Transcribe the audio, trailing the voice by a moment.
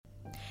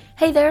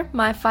Hey there,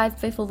 my 5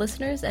 faithful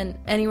listeners and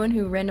anyone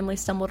who randomly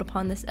stumbled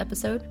upon this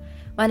episode.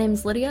 My name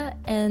is Lydia,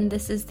 and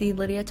this is the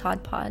Lydia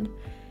Todd Pod.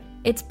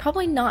 It's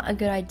probably not a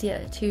good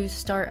idea to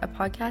start a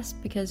podcast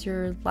because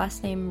your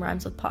last name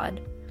rhymes with pod.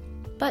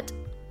 But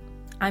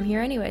I'm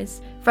here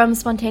anyways. From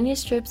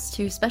spontaneous trips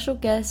to special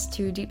guests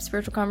to deep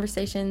spiritual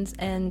conversations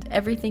and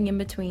everything in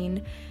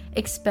between,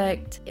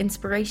 expect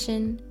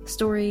inspiration,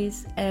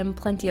 stories, and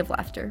plenty of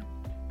laughter.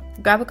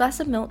 Grab a glass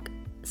of milk,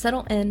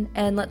 settle in,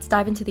 and let's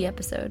dive into the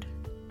episode.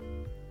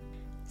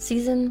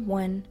 Season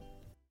 1.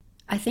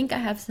 I think I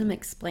have some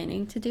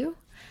explaining to do.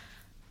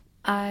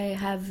 I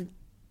have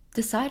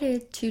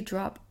decided to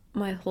drop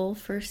my whole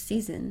first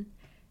season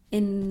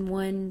in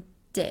one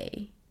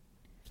day.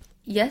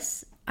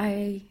 Yes,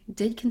 I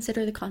did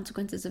consider the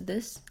consequences of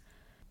this.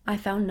 I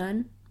found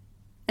none.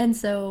 And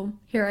so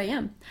here I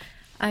am.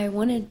 I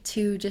wanted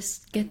to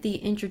just get the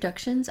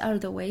introductions out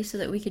of the way so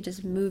that we could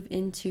just move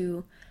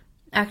into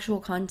actual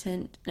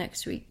content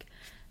next week.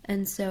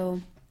 And so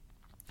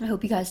I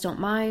hope you guys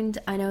don't mind.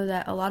 I know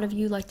that a lot of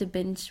you like to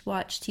binge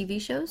watch TV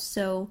shows,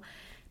 so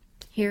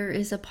here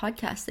is a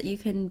podcast that you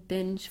can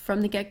binge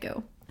from the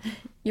get-go.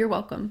 You're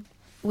welcome.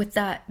 With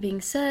that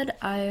being said,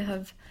 I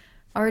have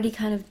already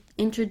kind of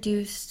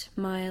introduced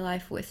my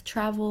life with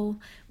travel,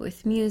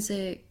 with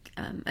music,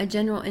 a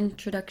general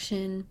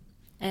introduction,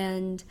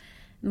 and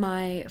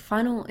my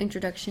final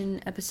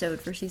introduction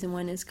episode for season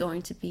 1 is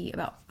going to be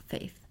about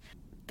faith.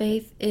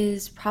 Faith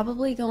is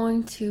probably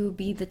going to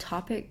be the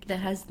topic that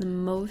has the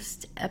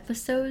most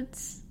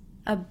episodes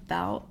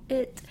about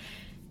it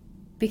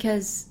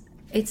because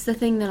it's the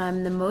thing that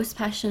I'm the most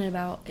passionate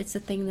about. It's the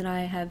thing that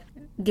I have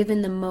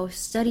given the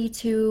most study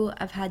to,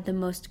 I've had the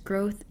most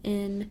growth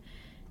in,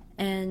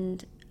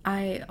 and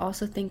I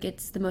also think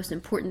it's the most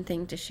important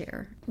thing to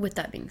share. With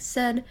that being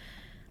said,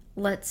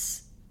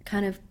 let's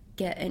kind of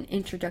get an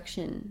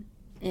introduction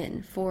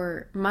in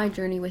for my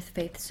journey with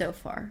faith so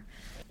far.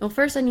 Well,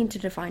 first I need to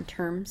define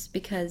terms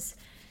because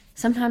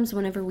sometimes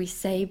whenever we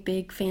say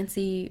big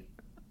fancy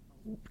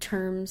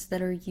terms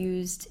that are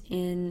used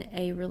in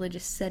a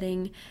religious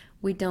setting,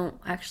 we don't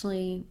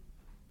actually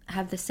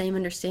have the same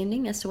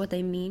understanding as to what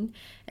they mean.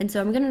 And so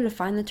I'm going to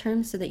define the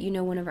terms so that you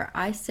know whenever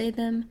I say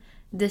them,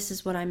 this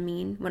is what I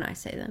mean when I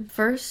say them.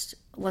 First,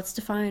 let's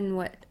define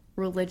what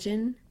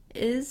religion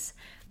is.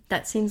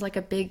 That seems like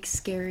a big,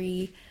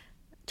 scary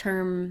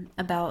term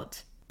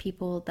about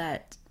people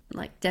that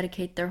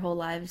dedicate their whole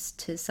lives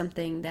to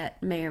something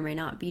that may or may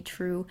not be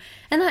true.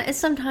 And that is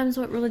sometimes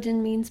what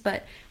religion means,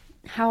 but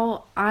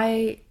how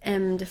I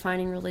am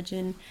defining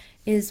religion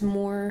is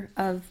more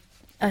of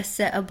a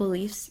set of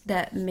beliefs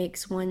that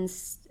makes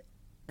one's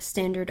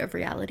standard of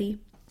reality.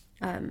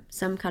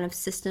 Some kind of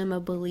system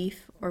of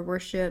belief or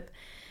worship,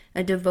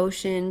 a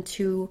devotion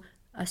to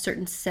a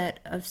certain set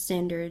of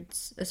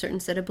standards, a certain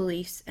set of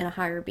beliefs, and a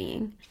higher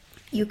being.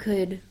 You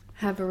could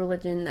have a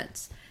religion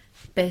that's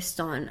based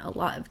on a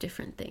lot of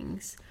different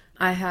things.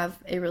 I have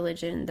a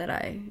religion that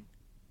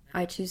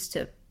I choose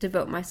to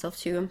devote myself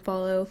to and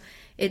follow.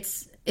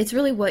 It's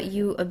really what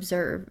you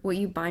observe, what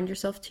you bind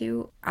yourself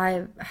to.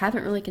 I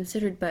haven't really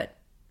considered, but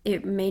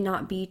it may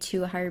not be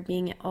to a higher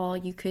being at all.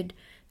 You could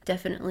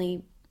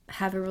definitely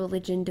have a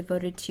religion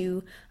devoted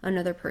to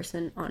another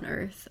person on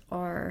earth,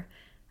 or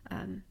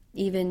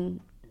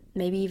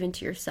maybe even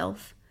to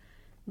yourself.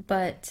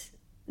 But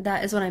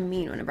that is what I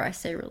mean whenever I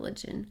say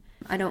religion.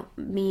 I don't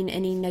mean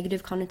any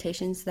negative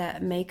connotations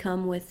that may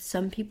come with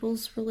some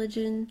people's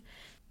religion,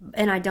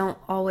 and I don't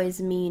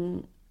always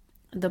mean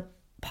the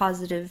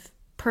positive,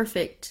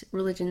 perfect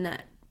religion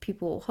that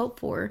people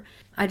hope for.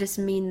 I just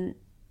mean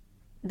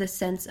the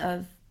sense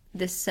of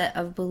this set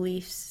of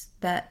beliefs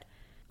that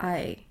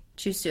I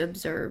choose to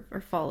observe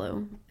or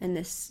follow, and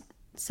this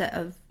set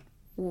of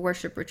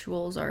worship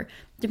rituals or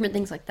different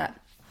things like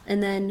that.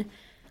 And then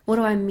what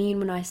do I mean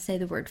when I say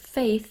the word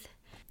faith?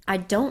 I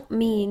don't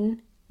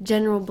mean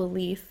general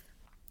belief.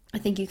 I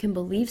think you can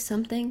believe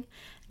something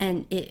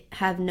and it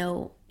have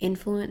no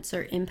influence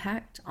or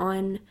impact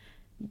on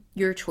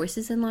your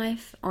choices in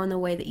life, on the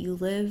way that you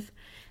live.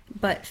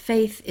 But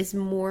faith is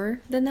more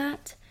than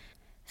that.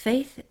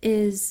 Faith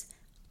is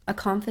a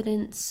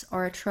confidence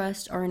or a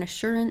trust or an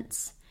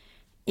assurance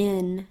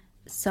in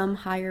some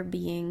higher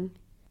being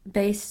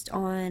based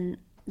on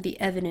the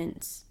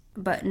evidence,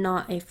 but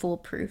not a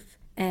foolproof.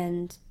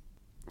 And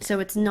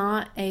so it's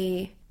not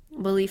a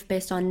belief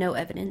based on no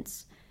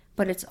evidence,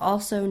 but it's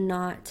also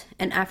not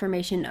an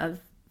affirmation of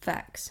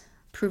facts,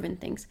 proven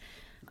things.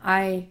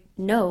 I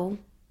know,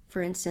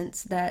 for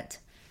instance, that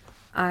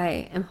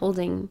I am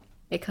holding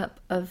a cup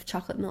of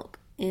chocolate milk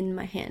in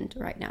my hand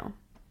right now.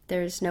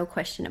 There's no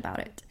question about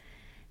it.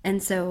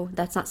 And so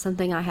that's not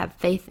something I have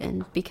faith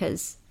in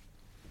because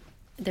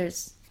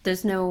there's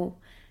no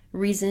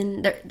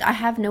reason, I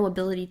have no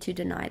ability to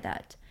deny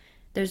that.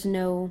 There's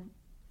no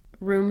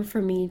room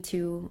for me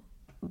to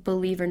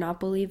believe or not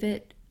believe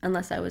it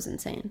unless I was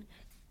insane.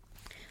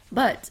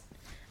 But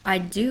I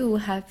do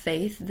have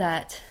faith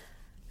that,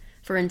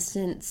 for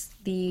instance,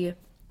 the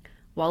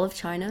Wall of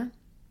China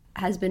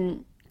has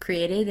been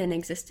created and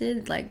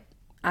existed.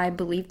 I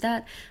believe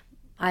that.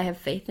 I have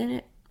faith in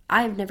it.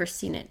 I have never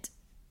seen it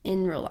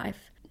in real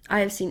life. I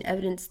have seen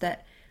evidence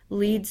that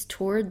leads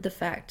toward the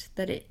fact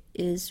that it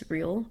is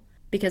real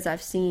because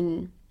I've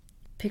seen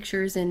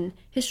pictures in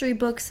history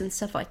books and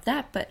stuff like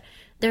that, but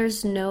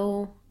there's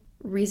no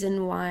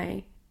reason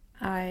why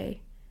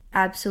I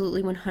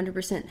absolutely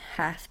 100%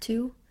 have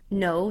to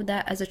know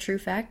that as a true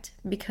fact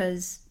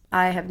because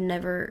I have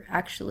never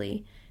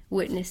actually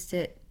witnessed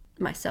it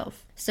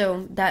myself.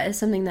 So that is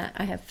something that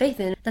I have faith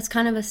in. That's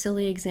kind of a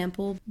silly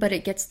example, but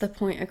it gets the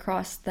point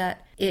across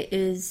that it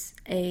is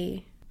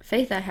a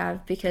faith I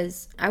have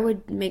because I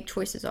would make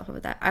choices off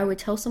of that. I would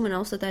tell someone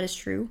else that that is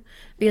true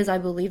because I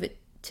believe it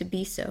to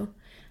be so.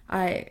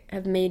 I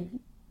have made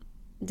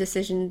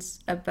decisions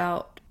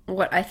about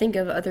what I think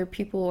of other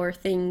people or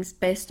things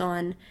based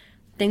on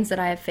things that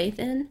I have faith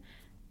in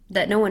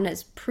that no one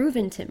has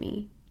proven to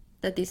me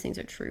that these things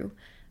are true,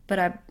 but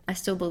I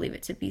still believe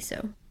it to be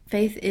so.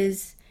 Faith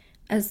is,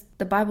 as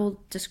the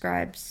Bible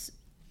describes,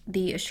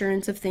 the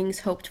assurance of things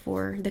hoped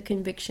for, the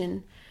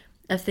conviction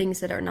of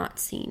things that are not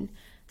seen.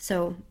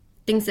 So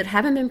things that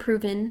haven't been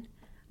proven,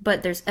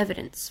 but there's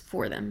evidence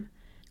for them.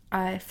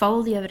 I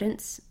follow the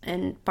evidence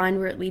and find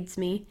where it leads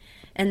me,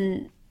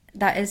 and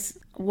that is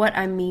what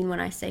I mean when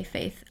I say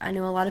faith. I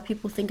know a lot of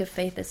people think of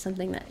faith as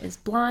something that is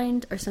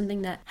blind or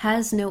something that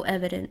has no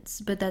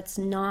evidence, but that's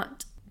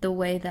not the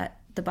way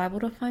that the Bible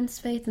defines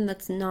faith, and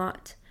that's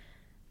not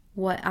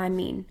what I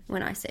mean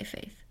when I say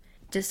faith.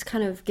 Just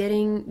kind of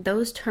getting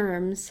those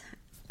terms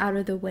out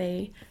of the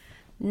way.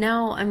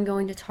 Now I'm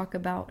going to talk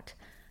about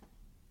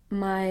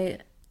my,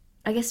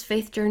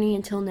 faith journey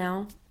until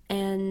now,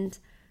 and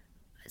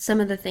some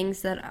of the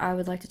things that I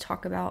would like to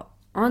talk about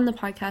on the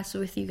podcast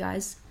with you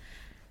guys.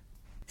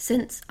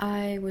 Since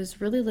I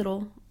was really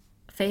little,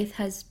 faith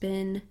has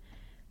been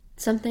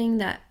something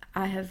that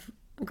I have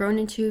grown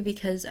into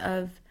because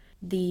of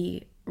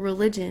the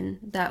religion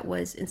that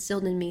was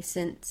instilled in me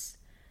since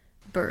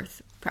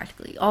birth,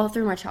 practically, all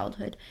through my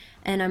childhood.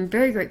 And I'm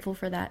very grateful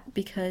for that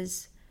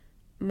because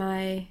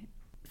my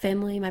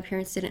family, my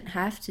parents didn't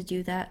have to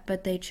do that,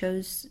 but they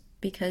chose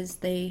because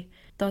they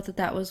thought that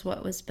that was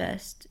what was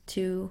best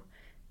to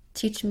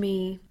teach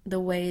me the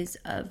ways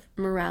of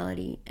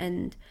morality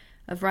and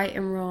of right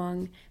and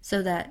wrong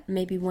so that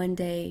maybe one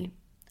day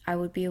I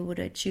would be able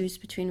to choose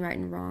between right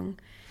and wrong.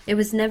 It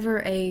was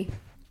never a,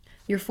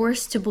 you're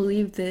forced to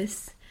believe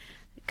this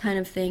kind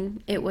of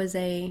thing. It was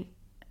a,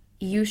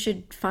 you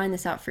should find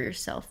this out for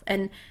yourself.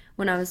 And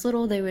when I was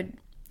little, they would,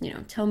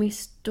 tell me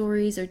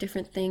stories or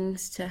different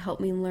things to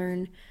help me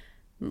learn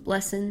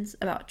lessons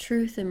about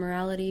truth and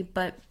morality.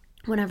 But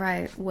whenever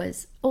I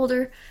was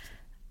older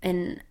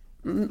and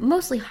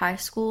mostly high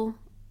school,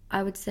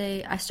 I would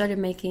say I started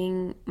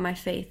making my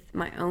faith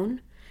my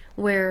own,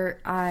 where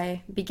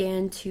I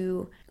began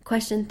to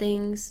question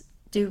things,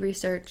 do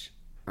research,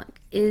 like,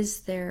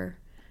 is there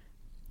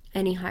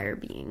any higher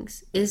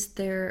beings? Is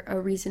there a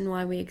reason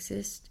why we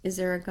exist? Is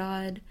there a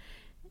God?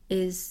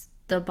 Is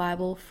the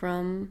Bible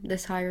from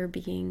this higher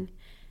being?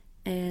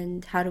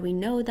 And how do we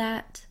know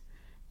that?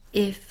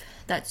 If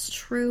that's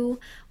true,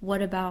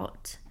 what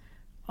about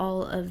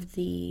all of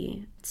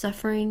the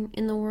suffering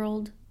in the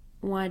world?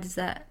 Why does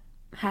that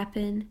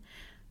happen?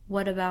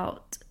 What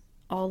about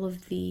all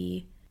of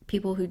the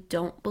people who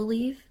don't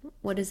believe?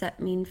 What does that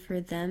mean for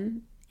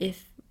them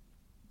if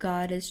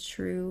God is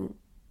true,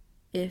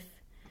 if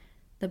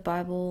the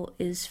Bible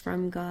is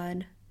from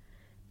God?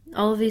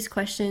 All of these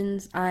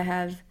questions I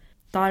have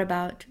thought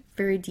about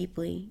very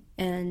deeply,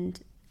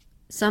 and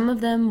some of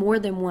them more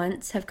than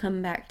once have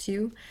come back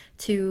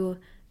to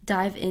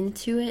dive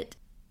into it.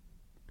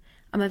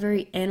 I'm a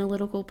very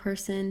analytical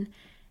person,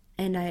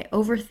 and I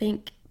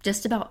overthink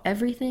just about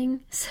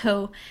everything,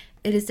 so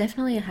it is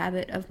definitely a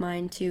habit of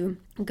mine to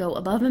go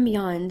above and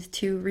beyond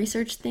to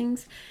research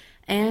things,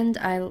 and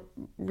I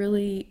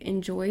really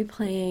enjoy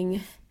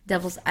playing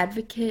devil's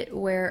advocate,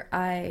 where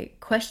I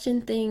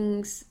question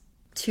things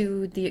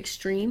to the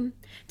extreme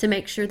to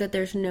make sure that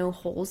there's no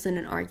holes in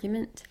an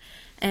argument.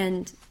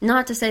 And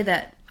not to say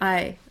that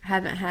I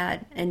haven't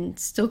had and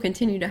still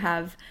continue to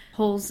have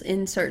holes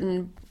in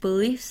certain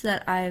beliefs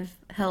that I've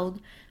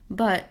held,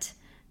 but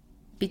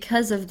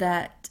because of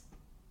that,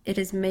 it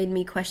has made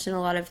me question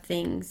a lot of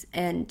things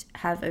and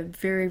have a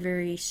very,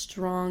 very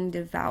strong,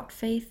 devout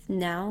faith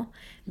now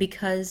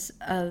because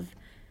of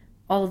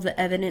all of the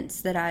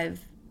evidence that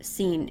I've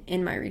seen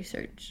in my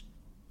research.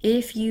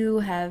 If you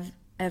have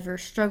ever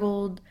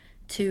struggled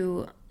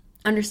to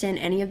understand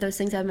any of those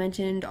things I've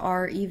mentioned,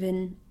 or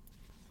even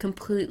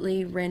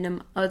completely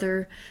random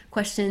other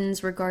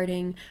questions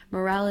regarding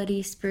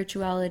morality,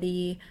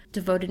 spirituality,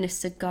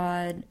 devotedness to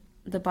God,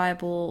 the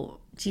Bible,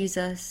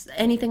 Jesus,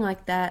 anything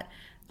like that,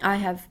 I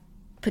have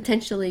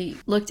potentially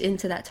looked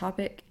into that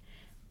topic.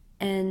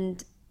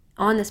 And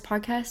on this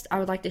podcast, I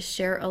would like to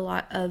share a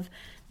lot of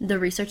the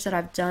research that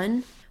I've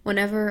done.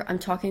 Whenever I'm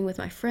talking with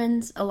my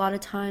friends, a lot of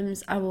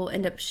times I will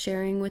end up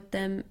sharing with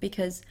them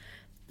because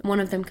one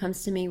of them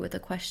comes to me with a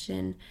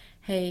question.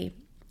 Hey,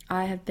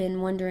 I have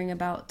been wondering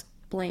about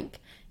blank.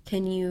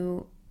 Can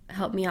you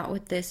help me out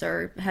with this?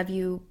 Or have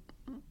you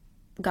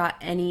got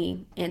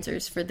any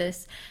answers for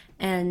this.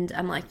 And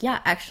I'm like, yeah,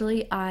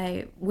 actually,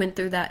 I went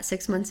through that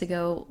 6 months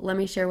ago. Let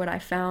me share what I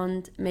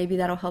found. Maybe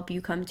that'll help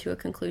you come to a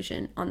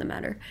conclusion on the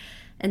matter.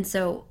 And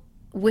so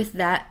with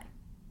that,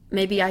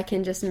 maybe I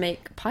can just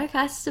make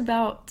podcasts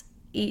about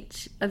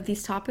each of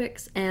these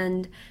topics,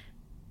 and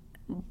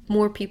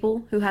more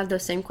people who have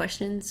those same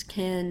questions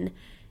can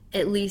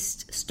at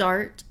least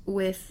start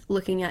with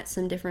looking at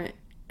some different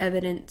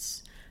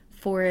evidence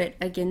for it,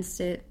 against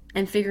it,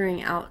 and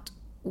figuring out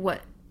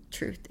what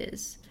truth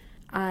is.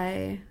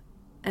 I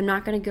am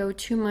not going to go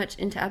too much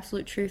into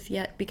absolute truth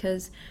yet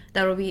because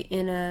that'll be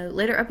in a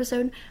later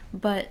episode,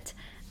 but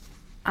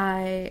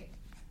I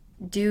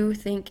do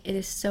think it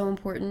is so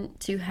important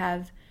to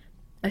have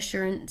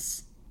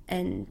assurance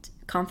and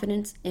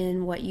confidence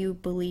in what you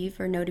believe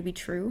or know to be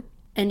true.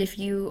 And if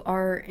you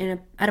are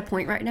at a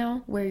point right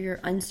now where you're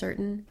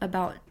uncertain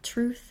about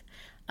truth,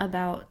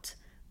 about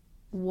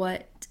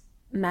what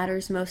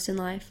matters most in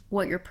life,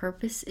 what your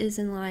purpose is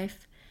in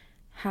life,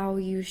 how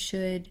you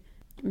should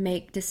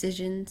make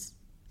decisions,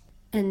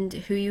 and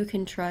who you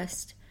can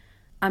trust,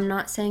 I'm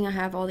not saying I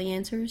have all the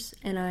answers,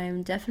 and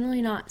I'm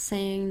definitely not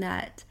saying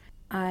that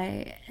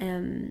I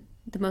am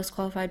the most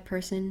qualified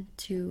person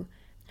to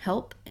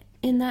help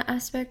in that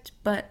aspect,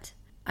 but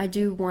I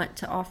do want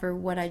to offer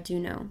what I do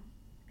know.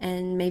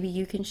 And maybe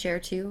you can share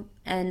too,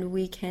 and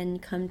we can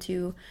come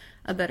to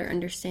a better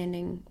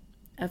understanding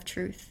of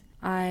truth.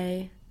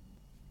 I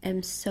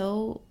am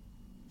so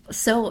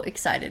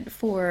excited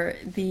for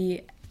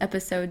the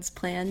episodes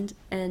planned,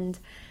 and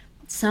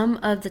some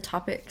of the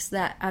topics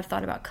that I've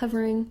thought about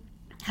covering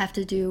have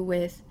to do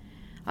with,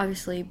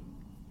 obviously,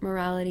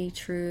 morality,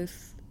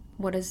 truth,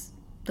 what is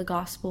the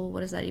gospel,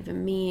 what does that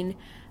even mean,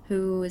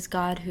 who is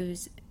God,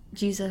 who's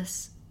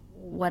Jesus,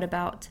 what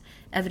about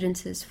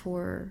evidences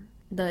for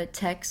the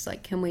text,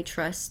 like can we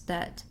trust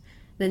that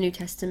the New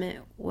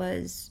Testament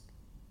was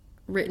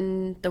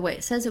written the way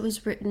it says it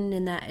was written,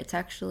 and that it's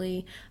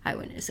actually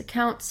eyewitness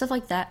accounts, stuff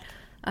like that.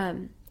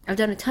 I've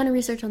done a ton of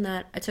research on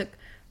that. I took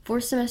 4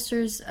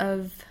 semesters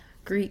of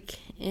Greek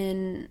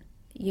in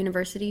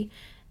university,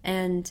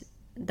 and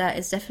that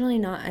is definitely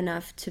not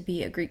enough to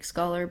be a Greek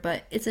scholar,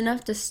 but it's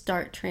enough to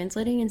start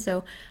translating. And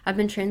so I've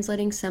been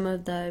translating some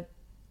of the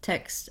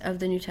text of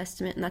the New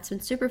Testament, and that's been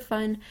super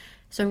fun.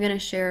 So I'm going to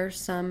share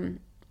some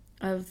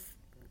of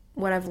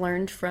what I've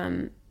learned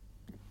from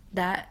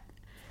that,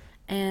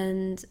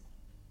 and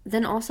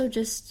then also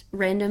just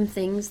random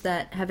things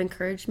that have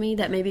encouraged me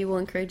that maybe will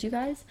encourage you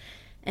guys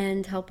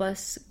and help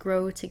us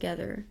grow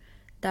together.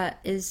 That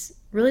is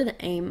really the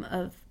aim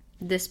of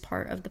this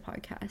part of the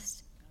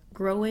podcast,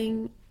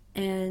 growing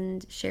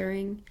and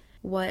sharing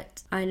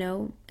what I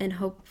know, and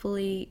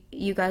hopefully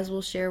you guys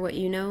will share what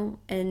you know,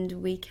 and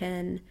we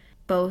can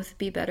both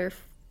be better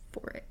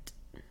for it.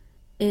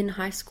 In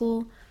high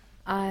school,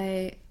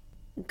 I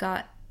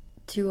got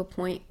to a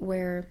point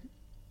where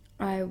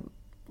I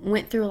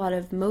went through a lot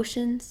of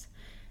motions,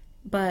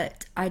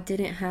 but I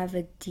didn't have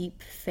a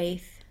deep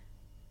faith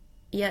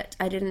yet.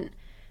 I didn't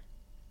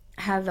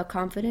have a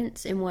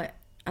confidence in what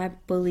I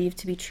believed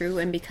to be true,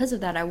 and because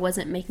of that, I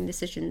wasn't making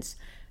decisions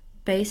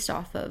based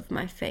off of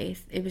my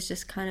faith. It was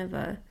just kind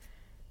of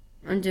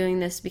I'm doing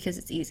this because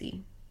it's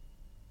easy.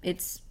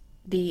 It's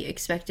the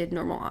expected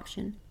normal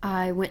option.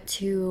 I went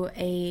to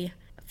a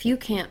few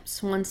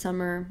camps one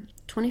summer,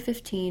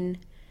 2015.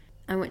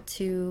 I went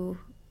to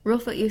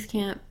Reelfoot Youth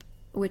Camp,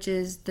 which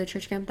is the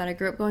church camp that I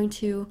grew up going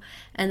to,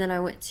 and then I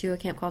went to a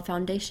camp called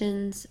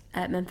Foundations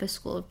at Memphis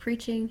School of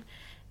Preaching,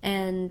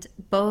 and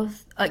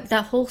both, like,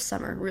 that whole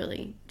summer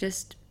really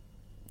just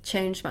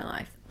changed my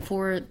life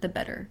for the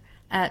better.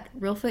 At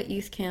Reelfoot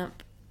Youth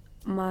Camp,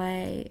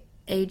 my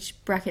age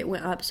bracket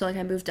went up, so like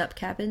I moved up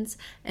cabins,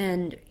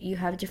 and you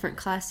have different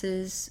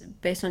classes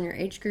based on your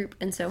age group,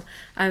 and so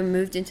I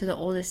moved into the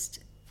oldest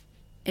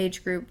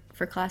age group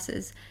for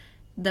classes.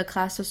 The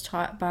class was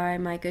taught by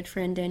my good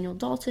friend Daniel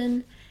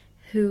Dalton,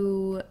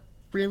 who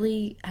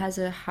really has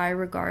a high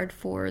regard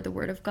for the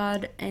Word of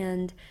God,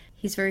 and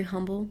he's very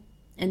humble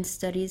and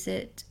studies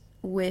it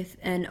with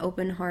an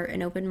open heart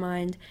and open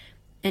mind,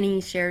 and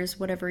he shares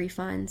whatever he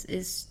finds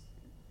is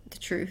the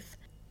truth,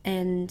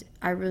 and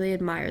I really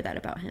admire that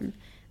about him.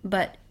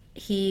 But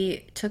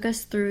he took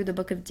us through the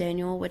book of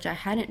Daniel, which I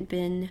hadn't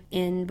been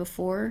in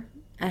before.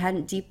 I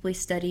hadn't deeply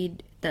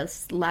studied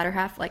this latter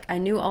half. Like, I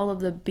knew all of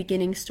the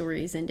beginning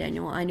stories in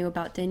Daniel. I knew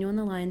about Daniel in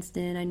the lion's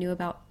den. I knew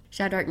about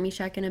Shadrach,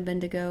 Meshach, and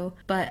Abednego,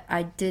 but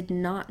I did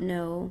not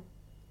know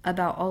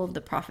about all of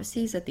the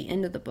prophecies at the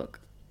end of the book.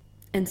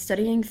 And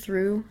studying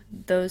through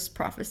those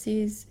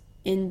prophecies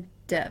in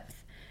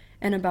depth,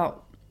 and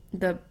about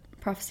the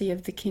prophecy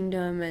of the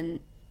kingdom and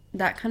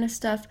that kind of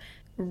stuff,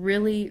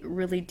 really,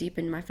 really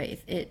deepened my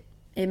faith. It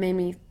made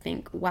me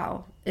think,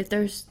 wow, if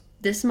there's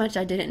this much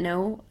I didn't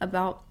know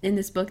about in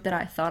this book that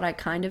I thought I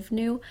kind of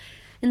knew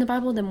in the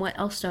Bible, then what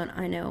else don't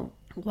I know?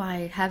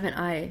 Why haven't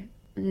I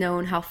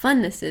known how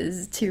fun this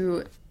is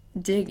to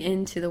dig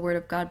into the Word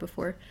of God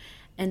before?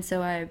 And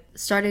so I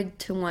started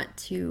to want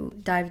to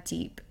dive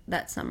deep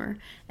that summer,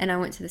 and I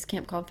went to this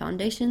camp called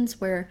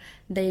Foundations, where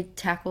they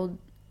tackled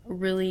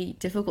really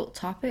difficult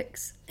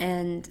topics,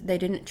 and they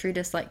didn't treat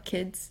us like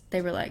kids.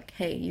 They were like,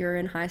 hey, you're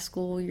in high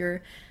school,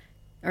 you're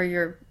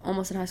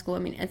almost in high school. I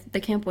mean,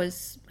 the camp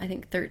was, I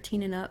think,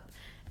 13 and up.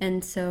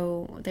 And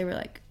so they were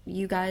like,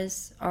 you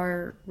guys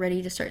are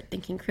ready to start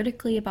thinking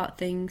critically about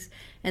things.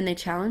 And they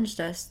challenged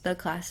us. The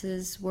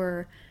classes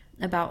were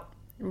about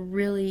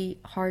really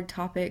hard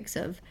topics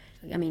of,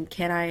 I mean,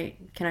 can I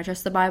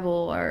trust the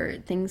Bible, or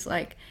things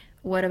like,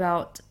 what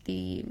about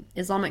the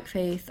Islamic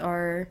faith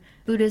or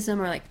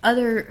Buddhism or like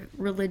other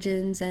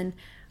religions, and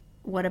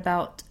what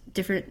about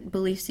different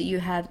beliefs that you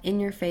have in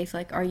your faith?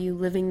 Like, are you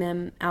living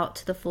them out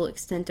to the full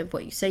extent of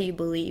what you say you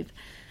believe?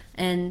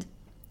 And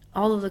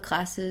all of the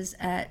classes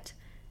at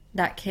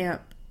that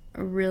camp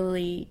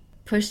really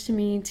pushed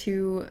me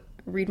to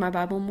read my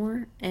Bible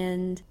more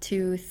and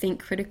to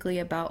think critically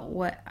about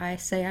what I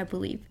say I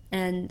believe.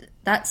 And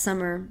that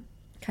summer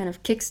kind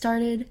of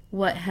kickstarted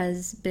what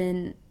has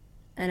been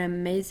an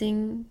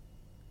amazing,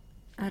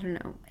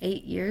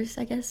 8 years,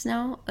 I guess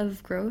now,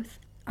 of growth.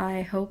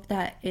 I hope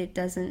that it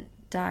doesn't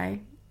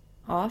die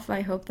off.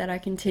 I hope that I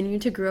continue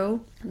to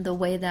grow the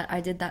way that I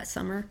did that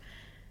summer.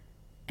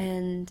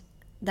 And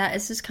that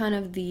is just kind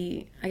of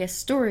the, I guess,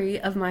 story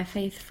of my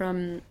faith,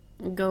 from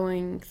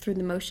going through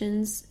the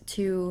motions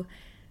to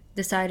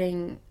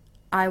deciding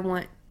I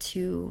want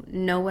to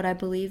know what I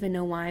believe and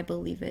know why I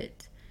believe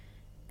it.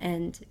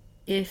 And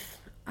if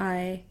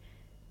I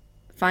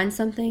find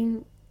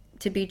something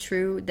to be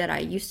true that I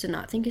used to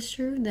not think is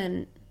true,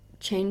 then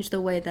change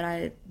the way that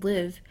I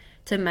live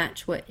to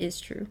match what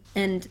is true.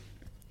 And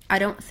I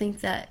don't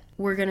think that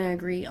we're going to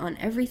agree on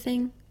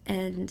everything.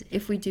 And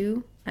if we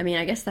do, I mean,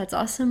 I guess that's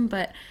awesome,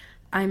 but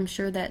I'm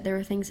sure that there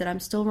are things that I'm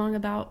still wrong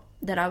about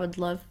that I would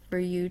love for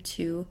you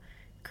to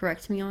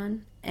correct me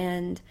on.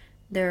 And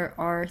there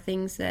are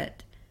things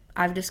that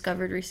I've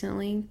discovered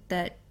recently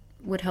that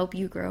would help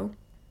you grow.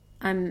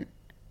 I'm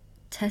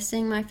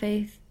testing my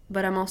faith,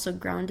 but I'm also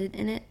grounded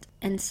in it.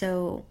 And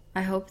so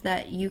I hope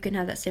that you can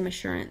have that same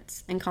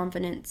assurance and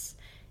confidence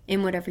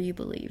in whatever you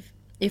believe.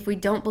 If we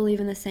don't believe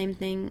in the same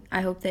thing,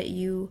 I hope that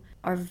you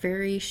are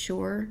very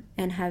sure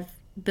and have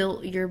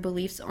built your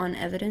beliefs on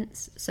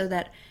evidence so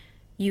that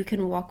you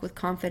can walk with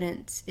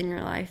confidence in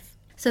your life.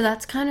 So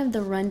that's kind of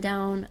the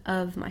rundown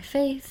of my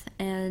faith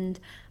and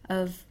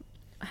of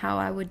how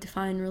I would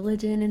define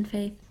religion and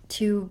faith.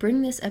 To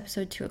bring this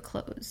episode to a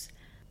close,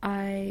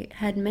 I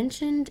had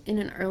mentioned in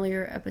an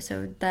earlier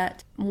episode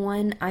that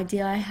one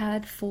idea I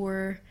had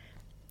for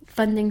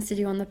fun things to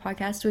do on the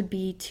podcast would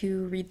be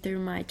to read through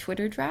my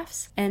Twitter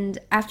drafts. And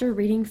after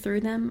reading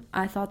through them,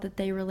 I thought that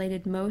they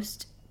related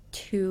most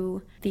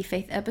to the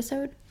faith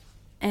episode.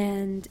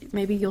 And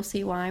maybe you'll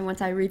see why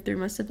once I read through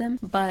most of them.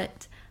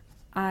 But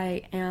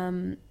I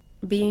am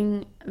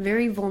being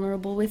very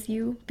vulnerable with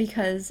you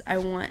because I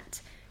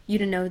want you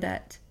to know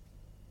that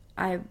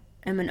I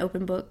am an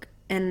open book,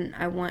 and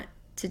I want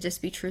to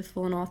just be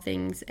truthful in all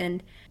things.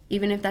 And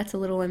even if that's a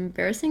little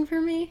embarrassing for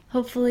me,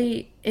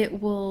 hopefully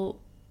it will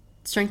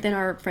strengthen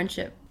our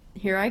friendship.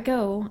 Here I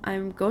go.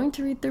 I'm going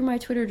to read through my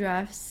Twitter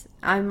drafts.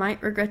 I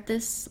might regret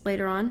this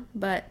later on,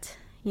 but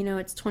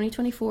it's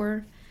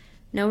 2024.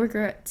 No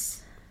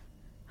regrets,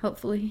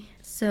 hopefully.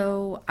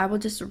 So I will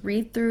just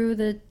read through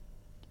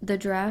the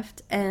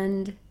draft,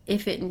 and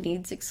if it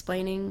needs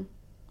explaining,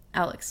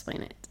 I'll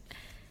explain it.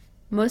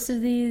 Most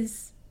of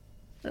these,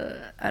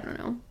 I don't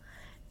know.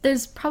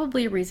 There's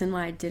probably a reason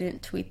why I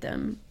didn't tweet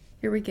them.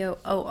 Here we go.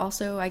 Oh,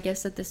 also, I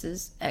guess that this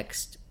is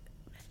X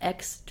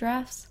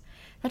drafts.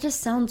 That just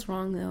sounds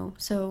wrong, though,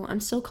 so I'm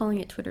still calling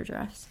it Twitter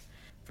drafts.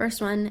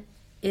 First one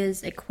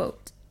is a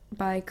quote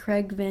by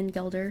Craig Van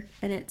Gelder,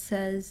 and it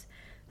says,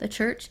 the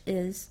church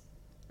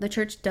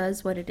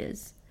does what it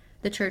is.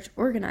 The church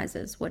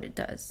organizes what it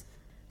does.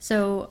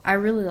 So I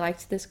really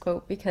liked this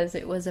quote because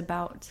it was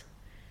about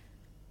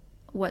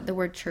what the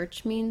word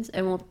church means,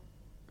 and we'll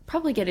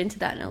probably get into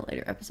that in a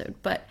later episode.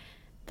 But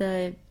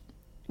the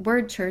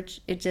word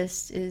church, it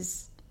just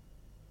is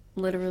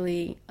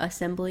literally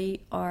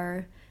assembly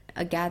or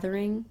a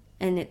gathering,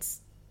 and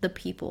it's the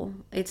people.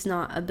 It's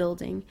not a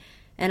building.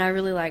 And I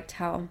really liked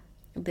how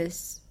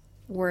this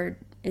word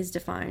is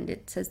defined.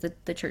 It says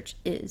that the church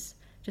is,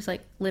 just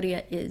like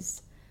Lydia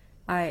is,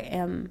 I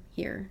am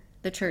here.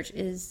 The church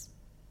is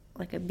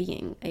like a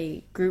being,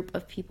 a group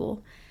of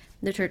people.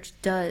 The church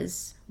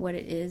does what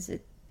it is.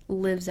 It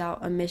lives out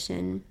a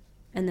mission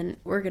and then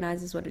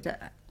organizes what it does.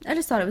 I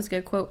just thought it was a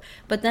good quote.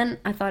 But then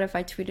I thought if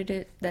I tweeted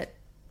it that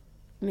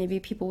maybe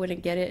people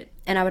wouldn't get it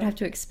and I would have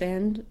to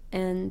expand,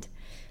 and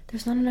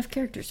there's not enough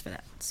characters for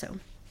that. So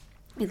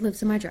it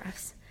lives in my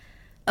drafts.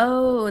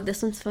 Oh,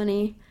 this one's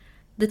funny.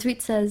 The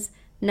tweet says,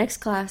 next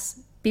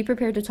class, be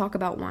prepared to talk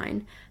about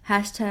wine.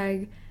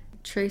 Hashtag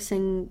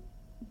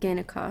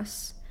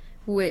Tracinganicos,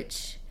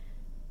 which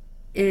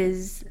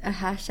is a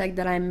hashtag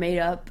that I made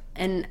up,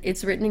 and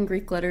it's written in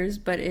Greek letters,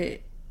 but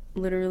it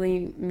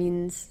literally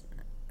means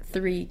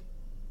 3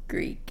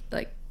 Greek,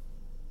 like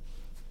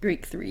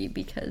Greek 3,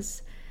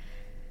 because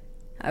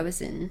I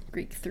was in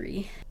Greek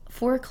 3.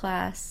 For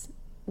class,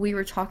 we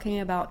were talking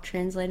about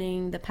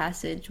translating the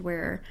passage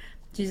where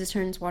Jesus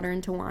turns water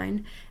into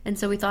wine. And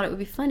so we thought it would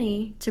be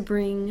funny to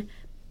bring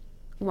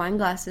wine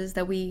glasses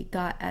that we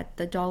got at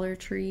the Dollar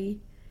Tree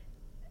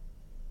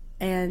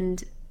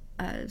and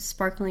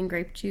sparkling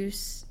grape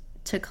juice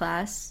to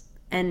class.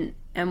 And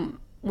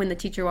when the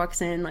teacher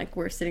walks in, like,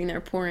 we're sitting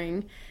there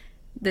pouring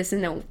this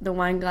in the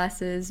wine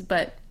glasses,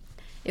 but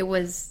it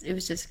was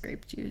just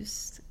grape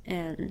juice.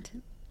 And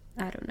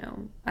I don't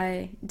know.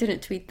 I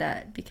didn't tweet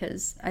that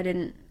because I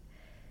didn't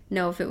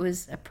know if it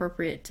was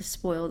appropriate to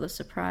spoil the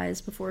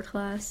surprise before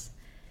class.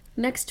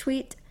 Next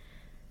tweet.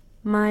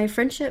 My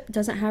friendship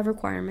doesn't have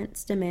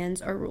requirements,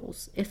 demands, or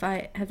rules. If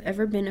I have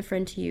ever been a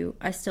friend to you,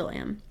 I still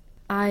am.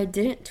 I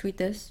didn't tweet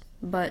this,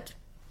 but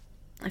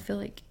I feel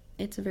like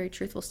it's a very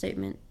truthful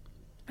statement.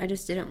 I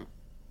just didn't...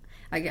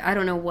 I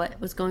don't know what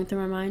was going through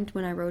my mind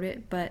when I wrote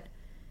it, but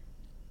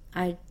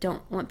I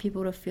don't want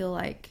people to feel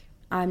like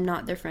I'm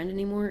not their friend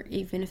anymore,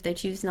 even if they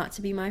choose not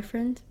to be my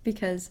friend,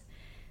 because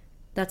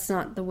that's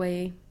not the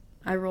way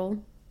I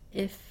roll.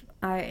 If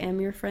I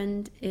am your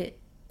friend, it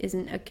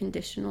isn't a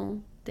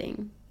conditional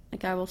thing.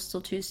 Like, I will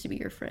still choose to be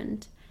your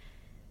friend,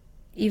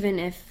 even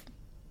if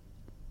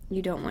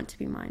you don't want to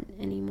be mine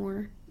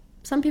anymore.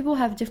 Some people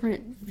have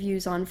different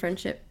views on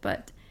friendship,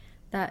 but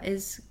that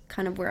is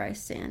kind of where I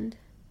stand.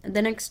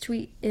 The next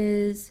tweet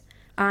is,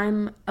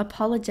 I'm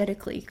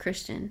apologetically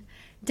Christian.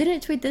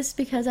 Didn't tweet this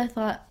because I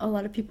thought a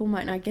lot of people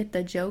might not get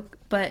the joke,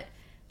 but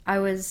I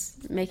was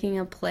making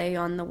a play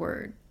on the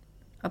word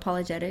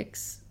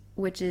apologetics,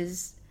 which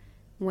is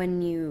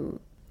when you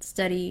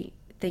study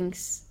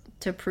things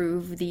to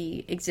prove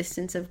the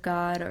existence of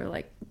God or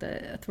like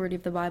the authority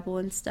of the Bible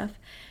and stuff.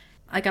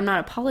 Like, I'm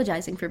not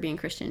apologizing for being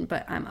Christian,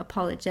 but I'm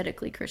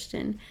apologetically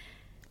Christian.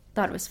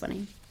 Thought it was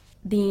funny.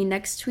 The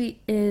next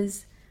tweet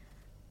is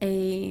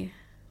a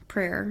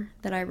prayer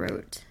that I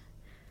wrote.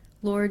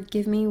 Lord,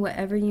 give me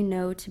whatever you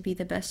know to be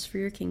the best for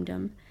your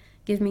kingdom.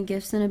 Give me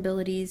gifts and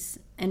abilities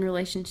and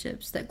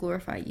relationships that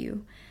glorify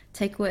you.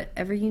 Take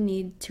whatever you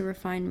need to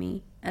refine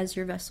me as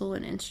your vessel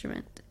and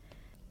instrument.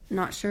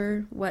 Not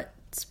sure what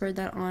spurred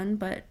that on,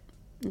 but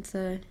it's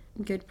a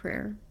good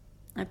prayer.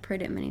 I've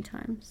prayed it many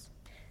times.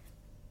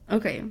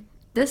 Okay,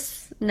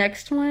 this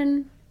next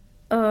one,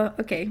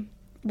 okay,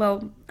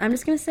 well, I'm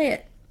just gonna say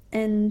it,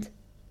 and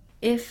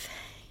if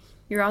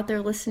you're out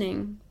there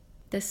listening,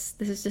 this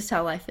is just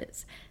how life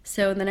is.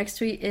 So the next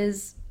tweet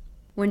is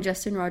when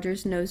Justin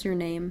Rogers knows your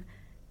name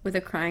with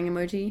a crying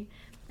emoji,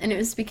 and it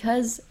was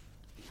because,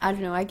 I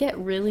don't know, I get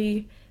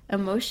really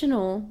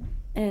emotional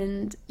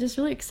and just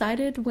really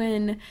excited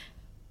when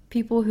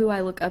people who I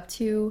look up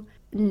to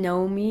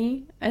know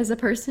me as a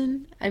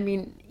person. I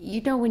mean, you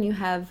know, when you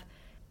have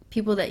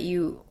people that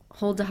you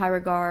hold to high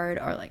regard,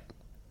 or like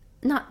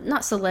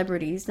not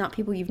celebrities, not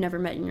people you've never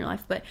met in your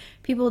life, but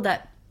people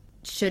that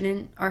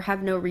shouldn't or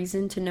have no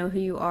reason to know who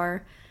you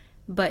are,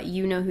 but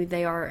you know who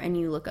they are and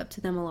you look up to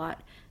them a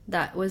lot.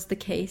 That was the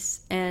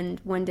case. And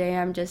one day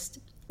I'm just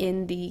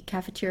in the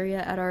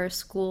cafeteria at our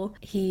school.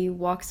 He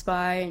walks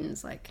by and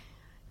is like,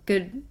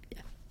 good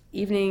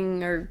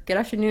evening or good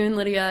afternoon,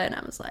 Lydia. And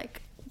I was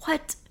like,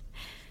 what?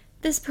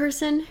 This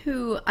person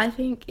who I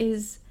think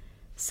is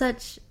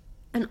such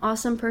an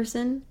awesome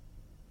person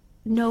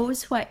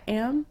knows who I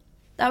am?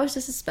 That was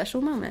just a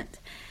special moment.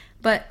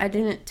 But I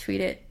didn't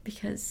tweet it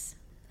because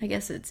I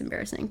guess it's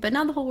embarrassing. But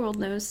now the whole world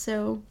knows,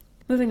 so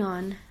moving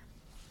on.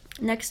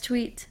 Next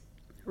tweet.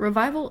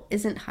 Revival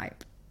isn't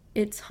hype.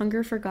 It's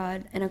hunger for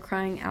God and a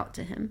crying out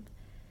to Him.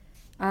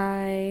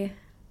 I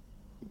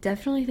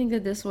definitely think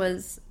that this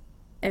was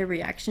a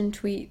reaction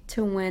tweet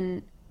to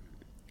when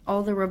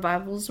all the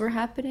revivals were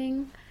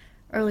happening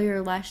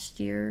earlier last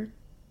year.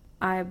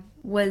 I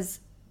was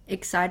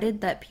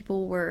excited that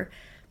people were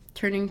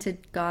turning to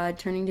God,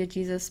 turning to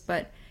Jesus,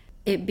 but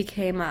it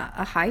became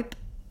a hype,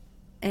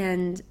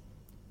 and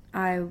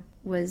I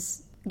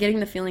was getting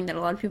the feeling that a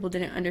lot of people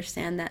didn't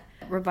understand that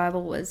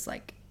revival was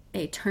like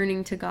a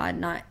turning to God,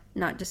 not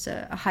just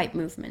a hype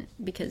movement,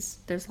 because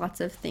there's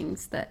lots of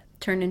things that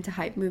turn into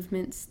hype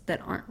movements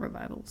that aren't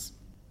revivals.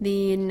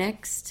 The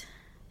next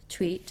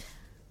tweet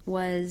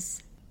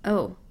was,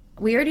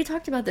 we already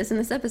talked about this in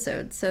this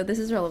episode, so this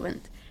is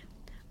relevant.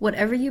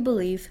 Whatever you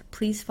believe,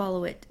 please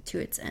follow it to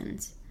its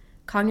ends.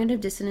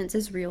 Cognitive dissonance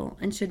is real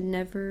and should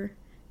never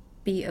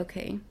be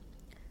okay.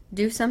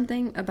 Do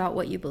something about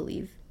what you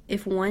believe.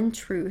 If one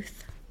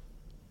truth,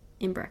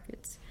 in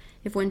brackets,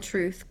 if one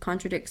truth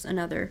contradicts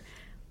another,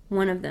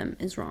 one of them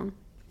is wrong.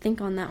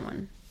 Think on that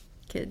one,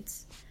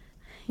 kids.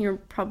 You're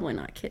probably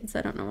not kids.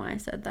 I don't know why I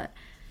said that.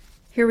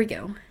 Here we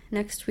go.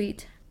 Next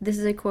tweet. This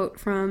is a quote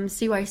from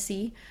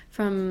CYC,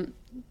 from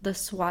the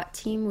SWAT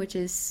team, which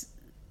is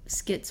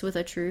Skits with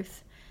a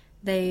Truth.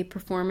 They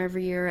perform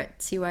every year at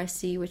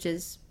CYC, which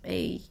is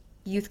a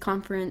youth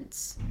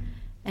conference.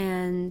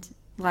 And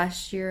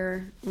last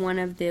year, one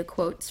of the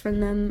quotes from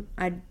them,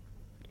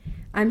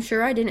 I'm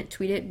sure I didn't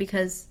tweet it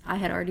because I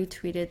had already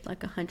tweeted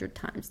like 100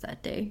 times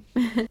that day.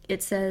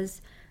 It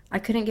says, I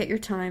couldn't get your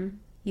time.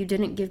 You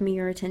didn't give me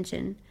your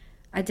attention.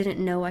 I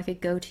didn't know I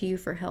could go to you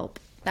for help.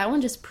 That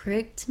one just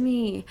pricked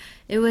me.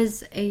 It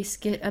was a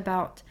skit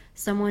about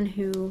someone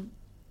who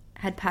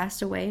had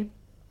passed away,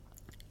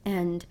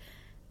 and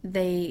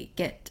they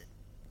get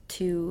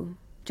to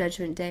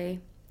Judgment Day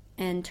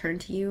and turn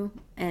to you,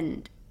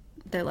 and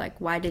they're like,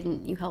 why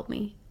didn't you help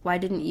me? Why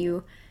didn't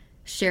you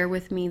share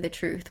with me the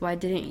truth? Why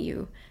didn't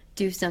you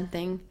do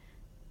something?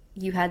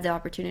 You had the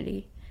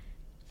opportunity.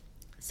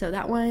 So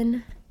that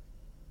one,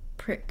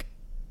 prick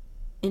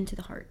into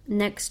the heart.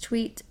 Next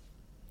tweet,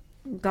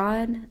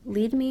 God,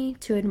 lead me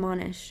to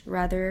admonish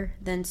rather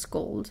than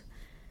scold.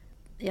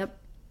 Yep,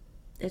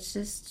 it's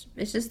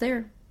just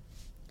there.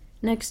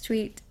 Next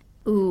tweet,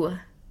 ooh,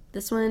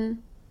 this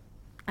one,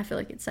 I feel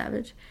like it's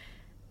savage.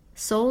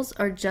 Souls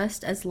are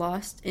just as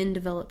lost in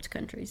developed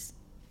countries.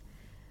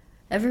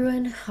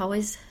 Everyone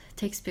always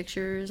takes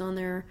pictures on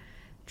their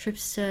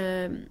trips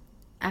to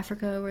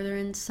Africa where they're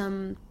in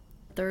some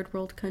third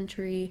world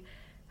country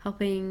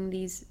helping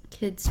these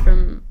kids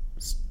from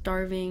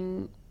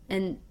starving,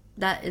 and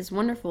that is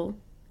wonderful.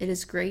 It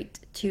is great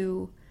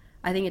to,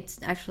 I think it's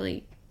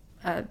actually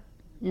a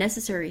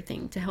necessary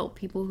thing to help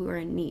people who are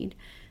in need.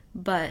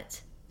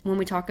 But when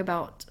we talk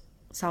about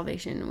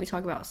salvation, when we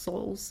talk about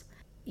souls,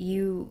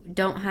 you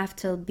don't have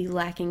to be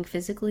lacking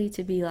physically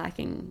to be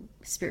lacking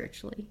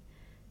spiritually.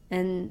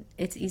 And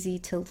it's easy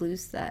to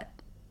lose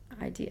that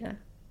idea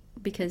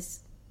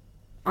because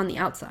on the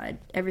outside,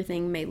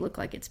 everything may look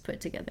like it's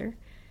put together.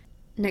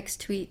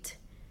 Next tweet,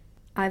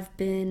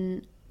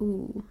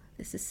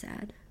 this is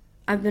sad.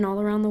 I've been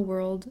all around the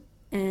world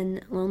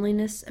and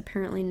loneliness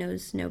apparently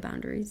knows no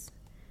boundaries.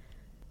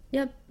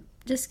 Yep,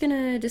 just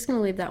gonna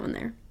leave that one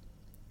there.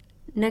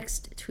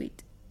 Next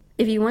tweet.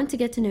 If you want to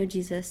get to know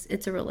Jesus,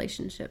 it's a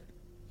relationship,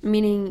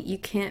 meaning you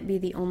can't be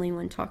the only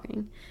one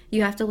talking.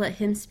 You have to let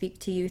him speak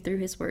to you through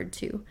his word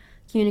too.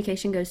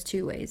 Communication goes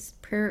two ways.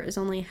 Prayer is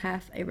only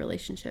half a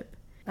relationship.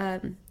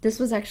 This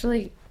was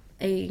actually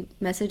a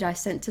message I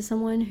sent to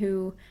someone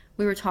who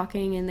we were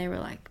talking, and they were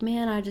like,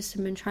 man, I just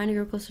have been trying to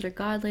grow closer to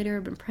God lately.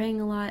 I've been praying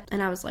a lot.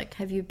 And I was like,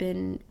 have you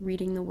been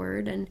reading the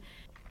word? And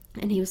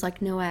he was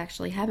like, no, I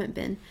actually haven't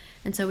been.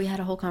 And so we had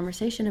a whole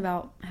conversation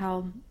about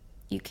how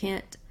you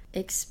can't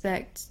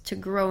expect to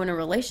grow in a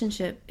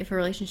relationship if a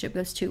relationship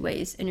goes two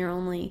ways and you're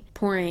only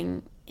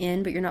pouring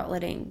in, but you're not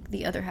letting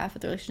the other half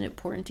of the relationship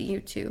pour into you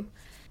too.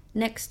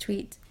 Next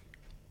tweet.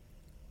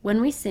 When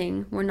we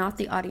sing, we're not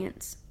the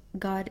audience.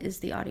 God is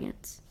the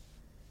audience.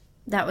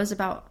 That was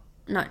about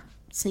not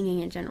singing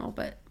in general,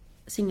 but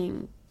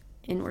singing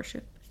in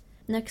worship.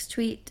 Next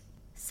tweet.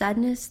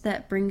 Sadness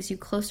that brings you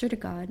closer to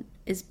God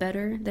is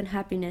better than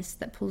happiness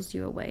that pulls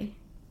you away.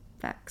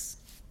 Facts.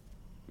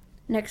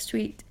 Next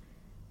tweet.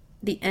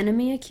 The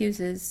enemy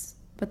accuses,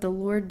 but the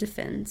Lord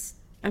defends.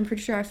 I'm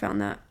pretty sure I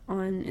found that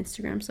on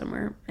Instagram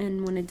somewhere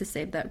and wanted to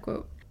save that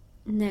quote.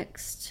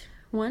 Next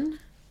one.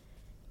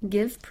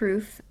 Give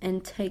proof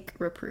and take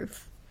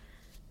reproof.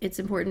 It's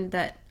important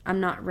that I'm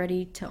not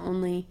ready to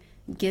only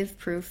give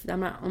proof. I'm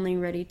not only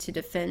ready to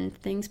defend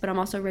things, but I'm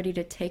also ready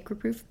to take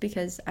reproof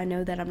because I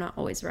know that I'm not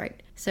always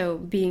right. So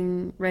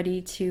being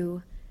ready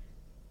to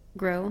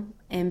grow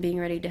and being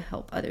ready to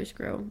help others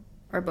grow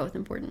are both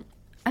important.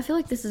 I feel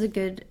like this is a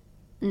good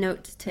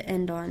note to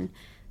end on.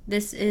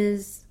 This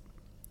is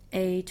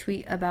a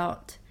tweet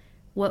about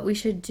what we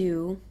should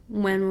do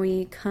when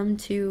we come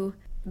to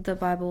the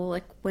Bible,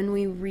 like when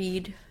we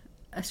read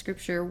a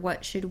scripture,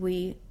 what should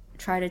we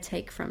try to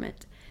take from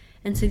it?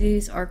 And so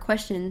these are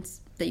questions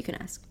that you can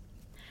ask.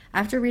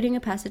 After reading a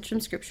passage from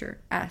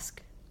scripture,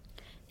 ask,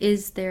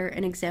 is there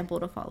an example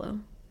to follow?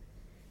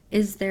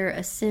 Is there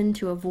a sin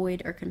to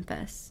avoid or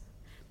confess?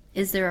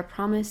 Is there a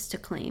promise to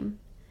claim?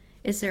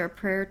 Is there a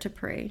prayer to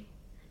pray?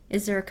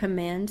 Is there a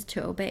command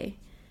to obey?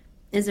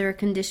 Is there a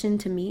condition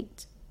to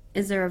meet?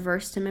 Is there a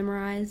verse to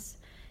memorize?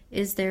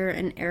 Is there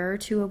an error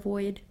to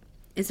avoid?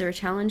 Is there a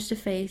challenge to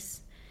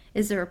face?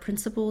 Is there a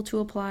principle to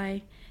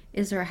apply?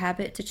 Is there a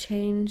habit to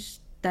change?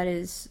 That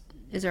is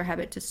there a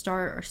habit to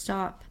start or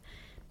stop?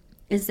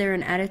 Is there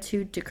an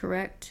attitude to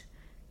correct?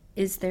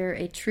 Is there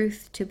a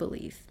truth to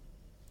believe?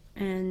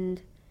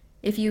 And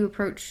if you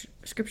approach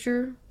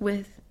scripture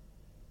with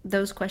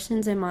those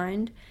questions in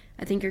mind,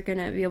 I think you're going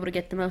to be able to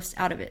get the most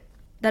out of it.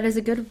 That is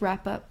a good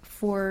wrap up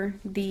for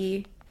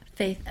the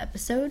faith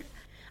episode.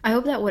 I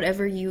hope that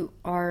whatever you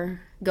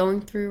are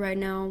going through right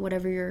now,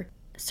 whatever you're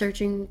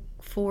searching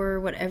for,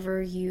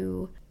 whatever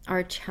you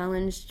are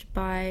challenged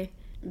by,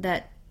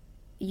 that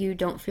you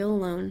don't feel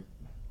alone.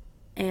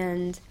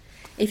 And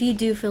if you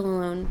do feel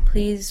alone,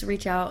 please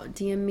reach out,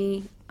 DM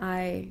me.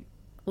 I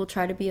will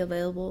try to be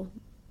available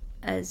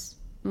as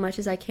much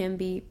as I can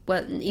be.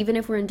 But even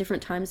if we're in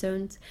different time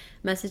zones,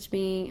 message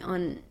me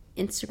on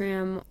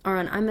Instagram or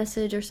on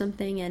iMessage or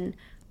something. And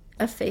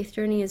a faith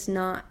journey is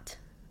not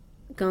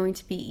going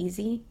to be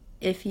easy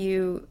if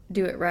you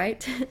do it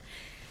right.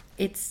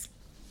 It's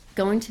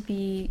going to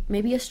be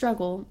maybe a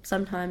struggle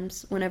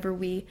sometimes whenever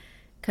we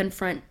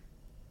confront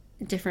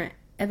different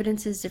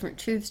evidences, different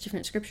truths,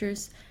 different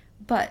scriptures.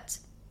 But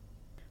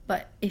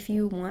if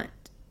you want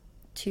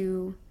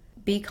to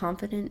be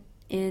confident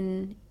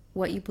in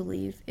what you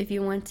believe, if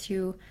you want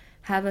to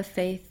have a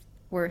faith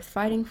worth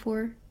fighting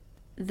for,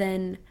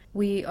 then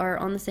we are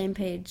on the same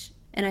page.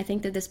 And I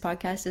think that this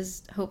podcast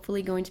is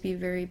hopefully going to be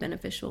very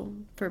beneficial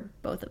for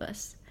both of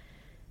us.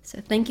 So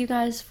thank you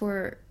guys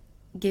for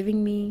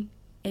giving me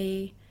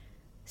a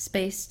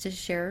space to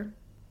share.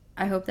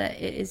 I hope that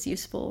it is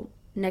useful.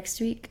 Next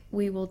week,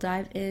 we will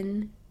dive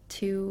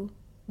into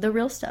the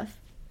real stuff.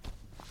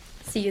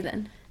 See you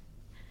then.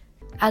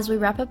 As we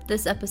wrap up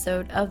this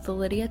episode of the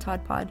Lydia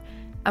Todd Pod,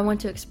 I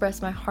want to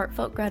express my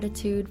heartfelt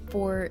gratitude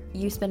for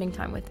you spending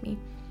time with me.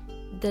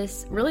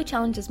 This really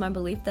challenges my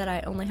belief that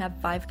I only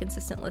have 5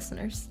 consistent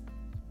listeners.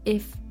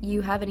 If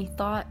you have any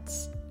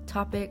thoughts,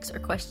 topics, or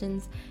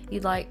questions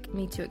you'd like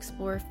me to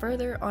explore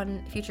further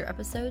on future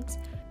episodes,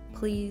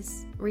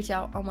 please reach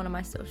out on one of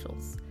my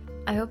socials.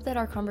 I hope that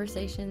our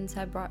conversations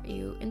have brought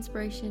you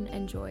inspiration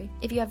and joy.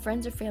 If you have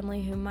friends or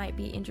family who might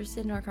be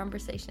interested in our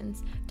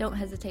conversations, don't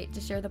hesitate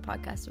to share the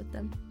podcast with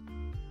them.